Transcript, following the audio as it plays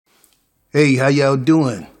Hey, how y'all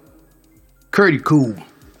doing? Curtieecool,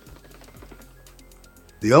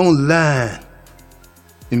 the online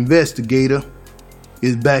investigator,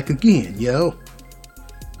 is back again, yo.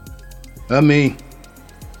 I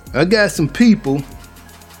got some people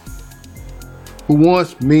who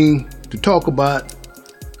wants me to talk about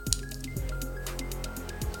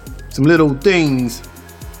some little things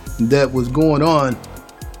that was going on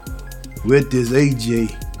with this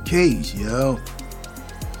AJ case, yo.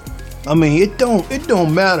 It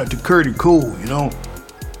don't matter to Curtieecool, you know.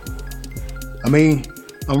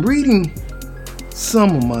 I'm reading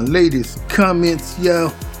some of my latest comments,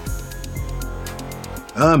 yo.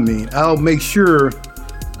 I'll make sure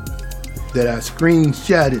that I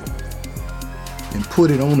screenshot it and put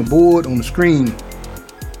it on the board, on the screen,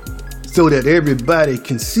 so that everybody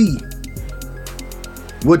can see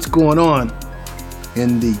what's going on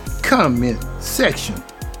in the comment section.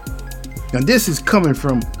 Now this is coming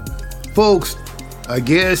from folks, I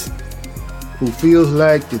guess, who feels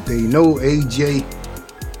like that they know AJ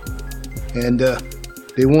and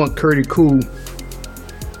they want Curtieecool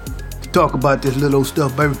to talk about this little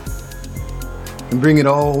stuff, baby, and bring it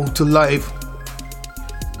all to life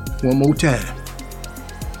one more time.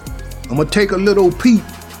 I'm gonna take a little peep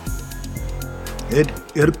at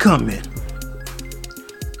a comment.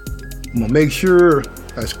 I'm gonna make sure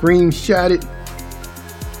I screenshot it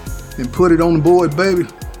and put it on the board, baby,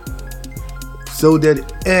 so that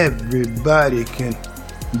everybody can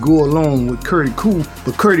go along with Curtieecool.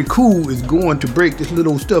 But Curtieecool is going to break this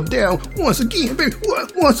little stuff down once again, baby.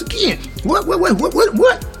 Once again. What?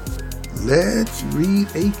 Let's read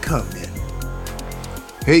a comment.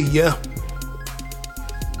 Hey, yeah.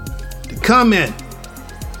 The comment.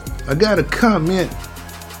 I got a comment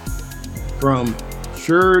from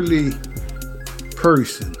Shirley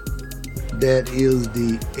Person. That is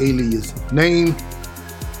the alias name.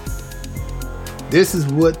 This is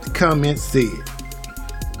what the comment said.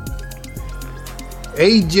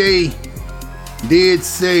 AJ did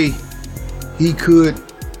say he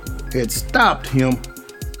had stopped him,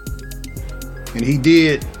 and he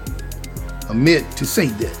did admit to say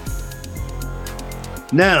that.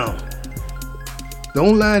 Now, the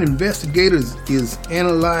online investigators is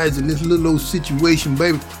analyzing this little situation,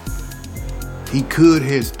 baby. He could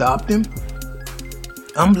have stopped him.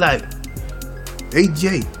 I'm like,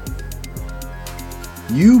 AJ,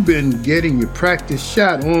 you've been getting your practice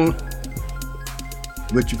shot on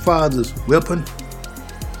with your father's weapon,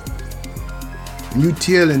 and you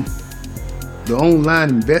telling the online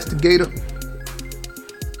investigator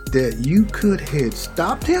that you could have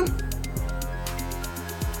stopped him?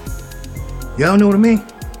 Y'all know what I mean?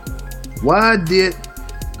 Why did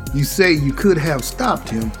you say you could have stopped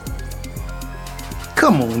him?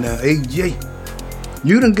 Come on now, AJ.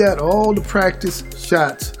 You done got all the practice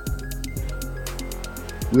shots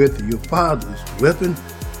with your father's weapon.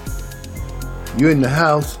 You're in the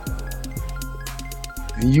house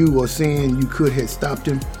and you are saying you could have stopped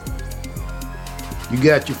him. You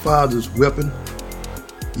got your father's weapon.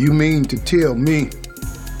 You mean to tell me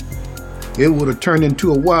it would have turned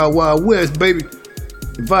into a wild, wild west, baby,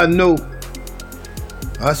 if I know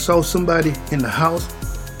I saw somebody in the house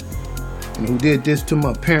and who did this to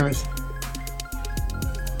my parents,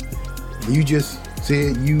 and you just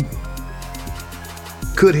said you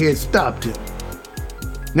could have stopped him?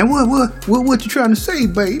 Now what you trying to say,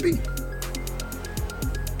 baby?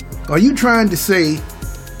 Are you trying to say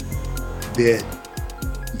that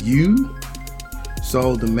you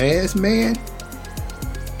saw the masked man?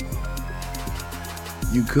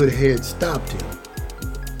 You could have stopped him.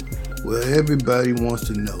 Well, everybody wants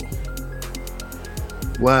to know,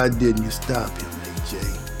 why didn't you stop him,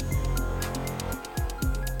 AJ?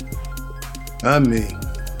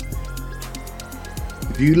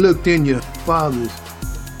 If you looked in your father's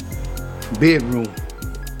bedroom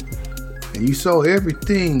and you saw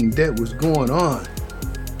everything that was going on,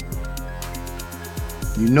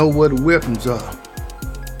 you know where the weapons are,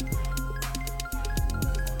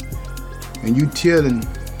 and you telling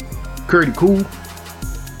Curtieecool,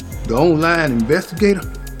 the online investigator,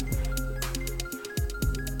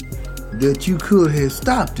 that you could have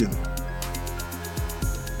stopped him.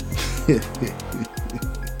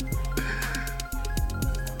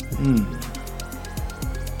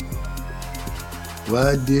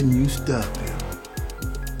 Why didn't you stop him?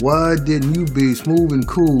 Why didn't you be smooth and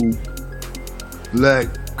cool like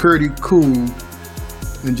Curtieecool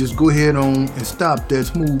and just go ahead on and stop that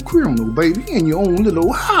smooth criminal, baby, in your own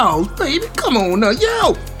little house, baby? Come on now,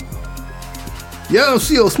 yo! Y'all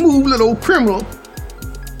see a smooth little criminal,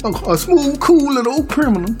 a smooth, cool little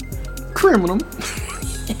criminal.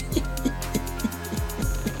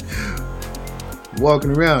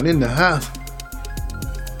 walking around in the house,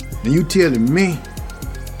 and you telling me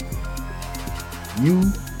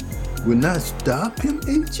you will not stop him,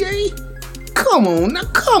 AJ? Come on now,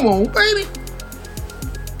 come on, baby.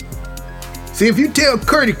 See, if you tell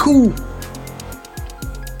Curtieecool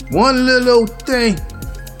one little old thing,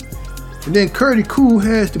 and then Curtieecool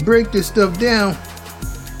has to break this stuff down,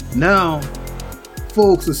 now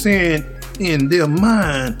folks are saying in their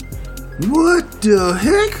mind, what the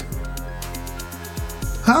heck?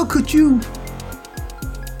 How could you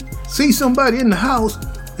see somebody in the house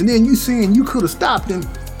and then you saying you could have stopped him?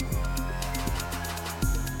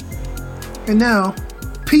 And now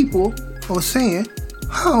people are saying,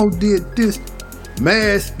 how did this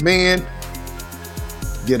masked man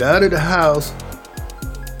get out of the house,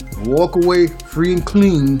 walk away free and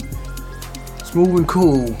clean, smooth and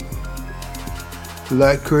cool,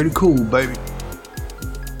 like Curtieecool, baby?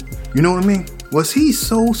 You know what I mean? Was he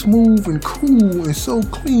so smooth and cool and so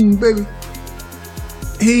clean, baby?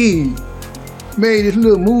 He made his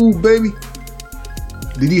little move, baby.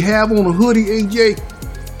 Did he have on a hoodie, AJ?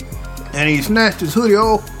 And he snatched his hoodie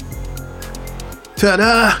off.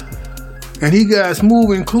 Ta-da! And he got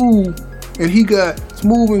smooth and cool. And he got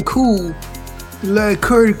smooth and cool like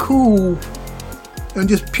Curtieecool and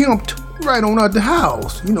just pimped right on out the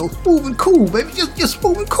house. You know, smooth and cool, baby. Just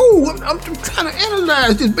smooth and cool. I'm trying to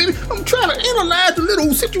analyze this, baby. I'm trying to analyze the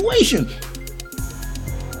little situation.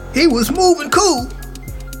 He was smooth and cool.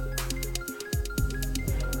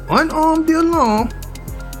 Unarmed the alarm.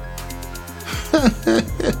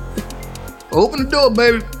 Open the door,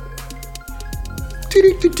 baby.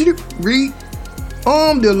 Read.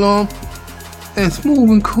 Armed the alarm. And smooth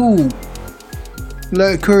and cool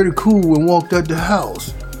like Curtieecool and walked out the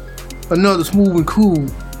house. Another smooth and cool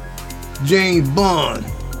James Bond,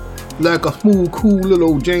 like a smooth, cool little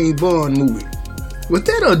old James Bond movie. Was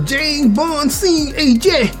that a James Bond scene,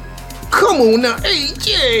 AJ? Come on now,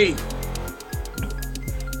 AJ.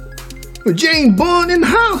 A James Bond in the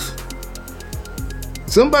house.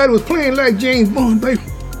 Somebody was playing like James Bond, baby.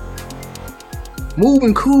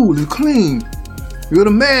 Moving cool and clean with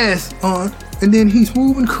a mask on, and then he's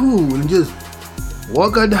moving cool and just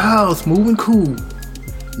walk out the house, moving cool.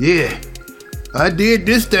 Yeah, I did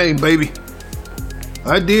this thing, baby.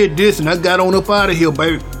 I did this and I got on up out of here,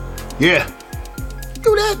 baby. Yeah.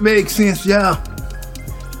 Do that make sense, y'all?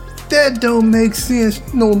 That don't make sense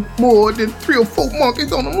no more than 3 or 4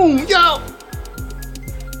 monkeys on the moon, y'all.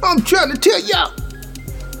 I'm trying to tell y'all.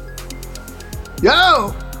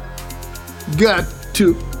 Y'all got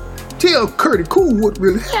to tell Curtieecool what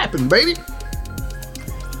really happened, baby.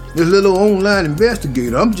 This little online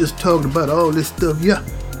investigator, I'm just talking about all this stuff, yeah.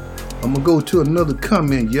 I'm gonna go to another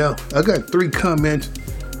comment, y'all. I got 3 comments.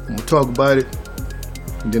 I'm gonna talk about it,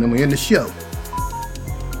 and then I'm gonna end the show.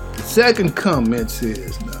 The second comment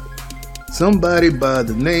says, now, somebody by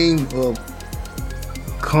the name of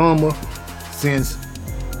Common Sense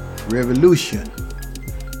Revolution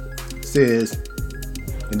says,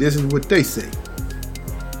 and this is what they say: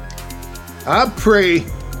 I pray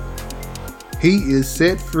he is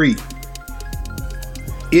set free.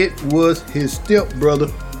 It was his stepbrother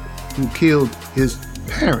who killed his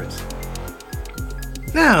parents.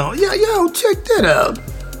 Now, y'all check that out.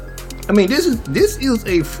 I mean, this is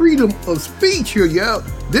a freedom of speech here, y'all.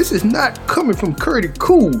 This is not coming from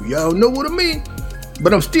Curtieecool, y'all know what I mean?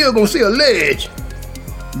 But I'm still gonna say alleged.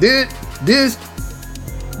 This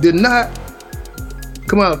did not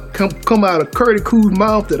come out of Curtieecool's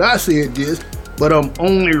mouth that I said this, but I'm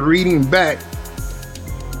only reading back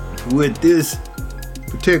what this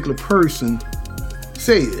particular person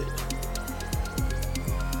said.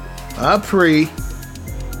 I pray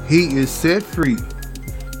he is set free.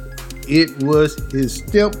 It was his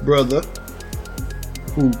stepbrother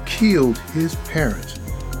who killed his parents.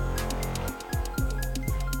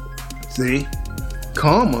 See,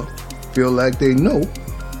 Karma feel like they know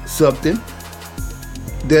something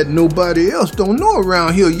that nobody else don't know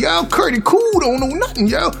around here. Y'all Curtieecool don't know nothing,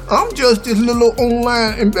 y'all. I'm just this little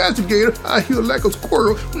online investigator out here like a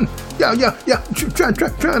squirrel. Y'all, trying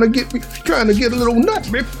to get a little nut,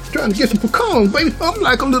 baby. Trying to get some pecans, baby. I'm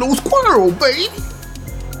like a little squirrel, baby.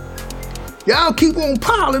 Y'all keep on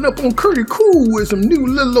piling up on Curtieecool with some new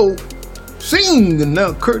little scenes, and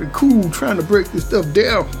now Curtieecool trying to break this stuff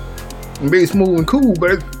down and be smooth and cool,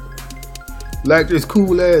 baby. Like this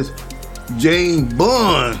cool ass James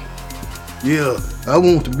Bond. Yeah, I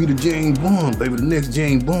want to be the James Bond, baby, the next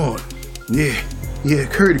James Bond. Yeah,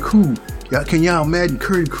 Curtieecool. Can y'all imagine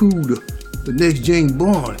Curtieecool, the next James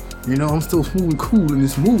Bond? You know, I'm so smooth and cool in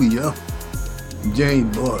this movie, y'all.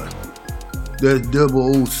 James Bond. That's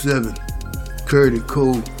 007.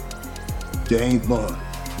 Curtieecool. James Bond.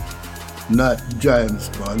 Not James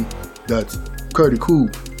Bond. That's Curtieecool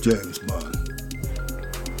James Bond.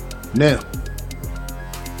 Now,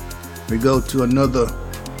 we go to another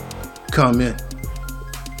comment.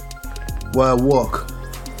 Why walk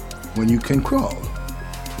when you can crawl?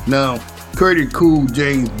 Now, Curtieecool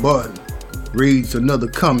James Bond reads another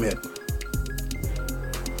comment.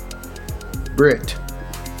 Brett,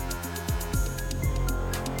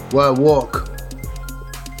 why walk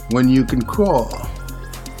when you can crawl?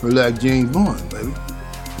 We're like James Bond, baby.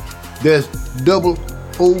 That's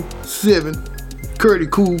 007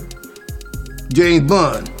 Curtieecool James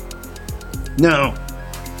Bond. Now,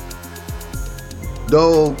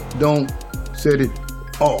 dog don't set it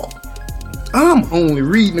off. I'm only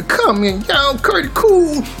reading the comment, y'all.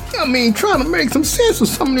 Curtieecool. I mean, trying to make some sense of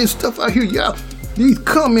some of this stuff out here, y'all. These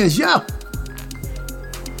comments, y'all.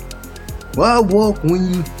 Why walk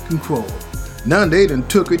when you can crawl? Now they done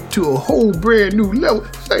took it to a whole brand new level.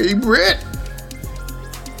 Say, Brett,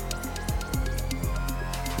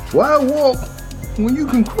 why walk when you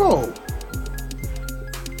can crawl?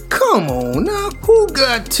 Come on now, who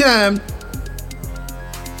got time?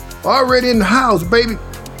 Already in the house, baby.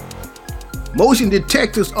 Motion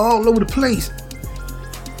detectors all over the place.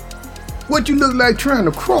 What you look like trying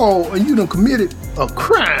to crawl and you done committed a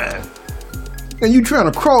crime. And you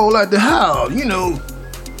trying to crawl out the house, you know,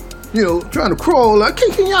 trying to crawl like,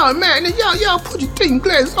 can y'all imagine? Y'all put your thinking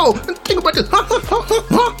glasses on and think about this.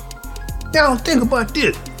 Y'all think about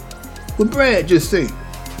this. What Brad just said.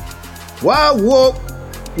 Why walk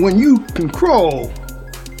when you can crawl?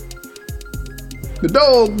 The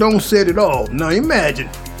dog don't set it off. Now imagine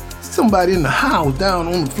somebody in the house down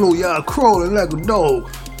on the floor, y'all crawling like a dog.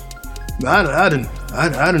 I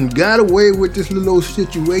done got away with this little old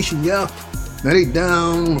situation, y'all. Now they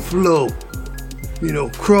down on the floor,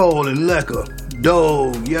 crawling like a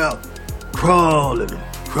dog, y'all. Crawling,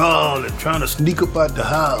 trying to sneak up out the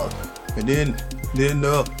house. And then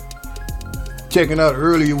checking out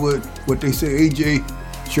earlier what they say,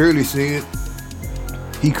 AJ Shirley said,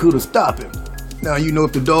 he could have stopped him. Now,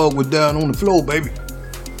 if the dog was down on the floor, baby,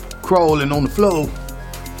 crawling on the floor,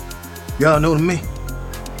 y'all know what I mean?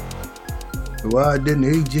 Why didn't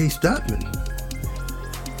AJ stop him?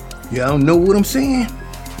 Y'all know what I'm saying?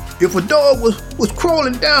 If a dog was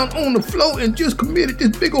crawling down on the floor and just committed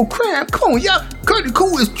this big old crime, come on, y'all.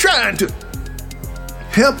 Curtieecool is trying to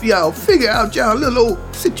help y'all figure out y'all little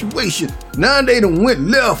old situation. Now they done went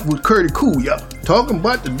left with Curtieecool, y'all. Talking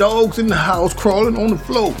about the dogs in the house crawling on the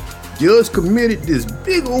floor. Just committed this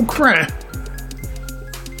big old crime.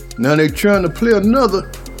 Now they trying to play another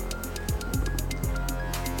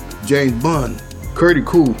James Bond.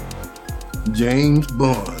 Curtieecool James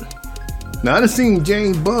Bond. Now I done seen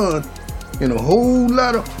James Bond in a whole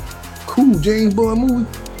lot of cool James Bond movies.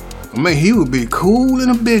 I mean, he would be cool and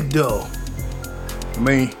a big dog. I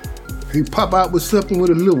mean, he pop out with something with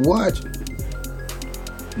a little watch,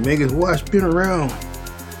 make his watch spin around.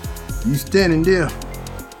 You standing there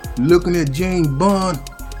looking at James Bond,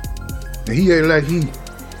 and he act like he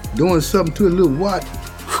doing something to a little watch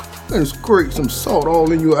and scrape some salt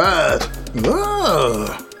all in your eyes.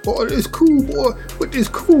 Boy, this cool boy with this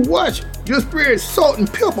cool watch just spread salt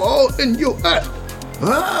and pepper all in your eyes.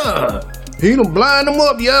 He done blind them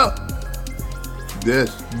up, y'all.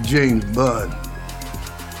 That's James Bond.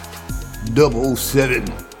 007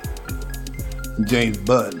 James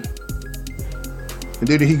Bond. And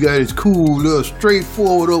then he got his cool little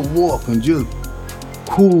straightforward up walk and just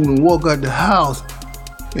cool and walk out the house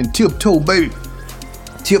and tiptoe, baby.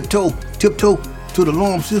 Tiptoe to the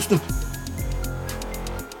alarm system.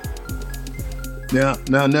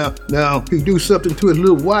 Now, he do something to his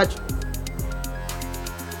little watch.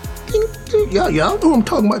 Y'all know I'm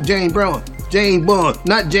talking about James Brown. James Bond,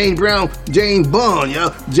 not James Brown, James Bond,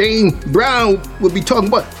 y'all. James Brown would be talking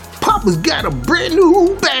about Papa's got a brand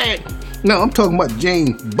new bag. No, I'm talking about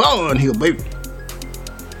James Bond here, baby.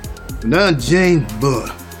 Now James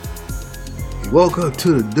Bond. He walk up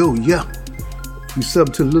to the door, yeah. He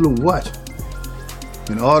something to the little watch.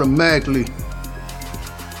 And automatically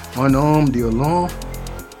unarm the alarm.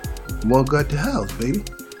 Walk out the house, baby.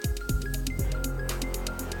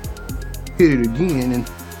 Hit it again and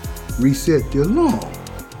reset the alarm.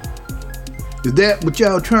 Is that what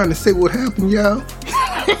y'all trying to say what happened, y'all?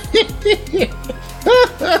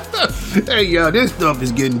 Hey, y'all, this stuff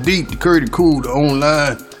is getting deep. The Curtieecool, the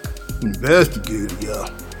online investigator, y'all.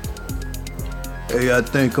 Hey, I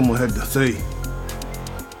think I'm gonna have to say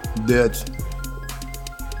that's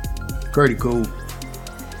Curtieecool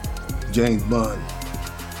James Bond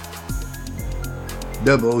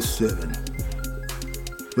 007.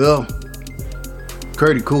 Well,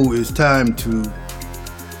 Curtieecool, it's time to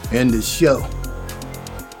end the show.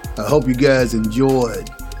 I hope you guys enjoyed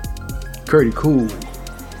Curtieecool.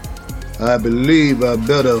 I believe I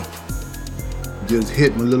better just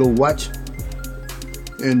hit my little watch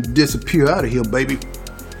and disappear out of here, baby,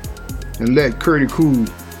 and let Curtieecool,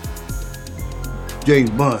 James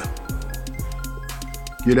Bond,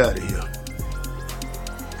 get out of here.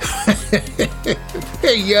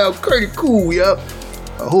 Hey y'all, Curtieecool, y'all.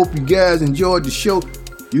 I hope you guys enjoyed the show.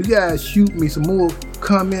 You guys shoot me some more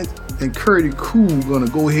comments, and Curtieecool gonna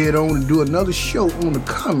go ahead on and do another show on the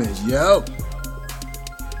comments, y'all.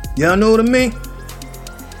 Y'all know what I mean?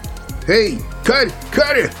 Hey, Curtie.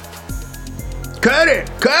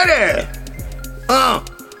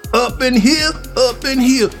 Up in here.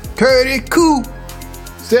 Curtieecool.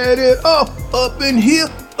 Set it off, up in here.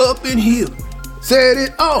 Set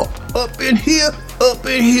it off, up in here.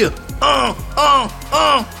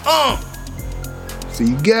 See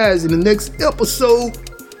you guys in the next episode.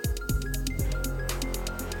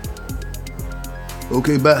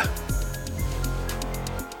 Okay, bye.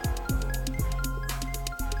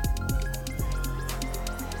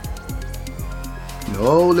 And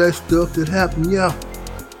all that stuff that happened, y'all,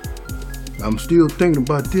 I'm still thinking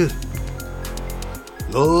about this.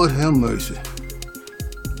 Lord have mercy.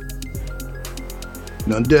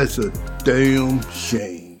 Now that's a damn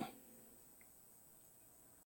shame.